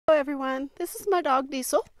everyone, this is my dog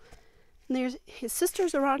Diesel, and there's his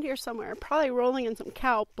sister's around here somewhere, probably rolling in some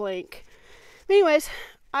cow blank. Anyways,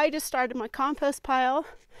 I just started my compost pile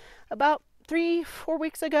about 3-4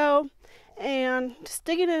 weeks ago, and just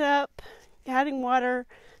digging it up, adding water.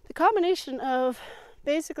 The combination of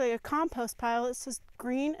basically a compost pile is just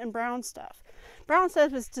green and brown stuff. Brown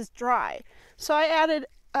stuff is just dry, so I added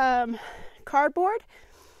cardboard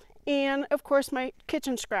and of course my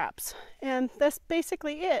kitchen scraps, and that's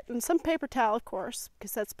basically it, and some paper towel, of course,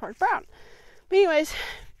 because that's part brown. But anyways,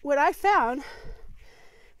 what I found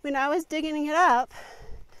when I was digging it up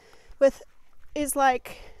is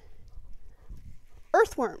like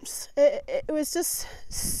earthworms. It was just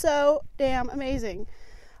so damn amazing.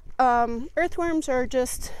 Earthworms are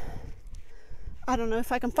just, I don't know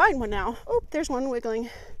if I can find one now. Oh, there's one wiggling.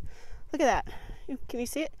 Look at that. Can you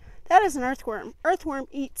see it? That is an earthworm. Earthworm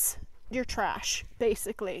eats your trash,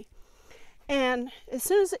 basically. And as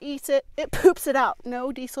soon as it eats it, it poops it out.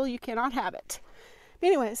 No, Diesel, you cannot have it.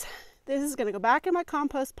 Anyways, this is going to go back in my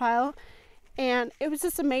compost pile. And it was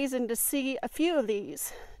just amazing to see a few of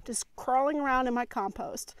these just crawling around in my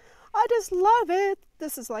compost. I just love it.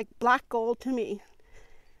 This is like black gold to me.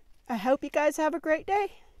 I hope you guys have a great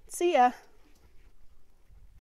day. See ya.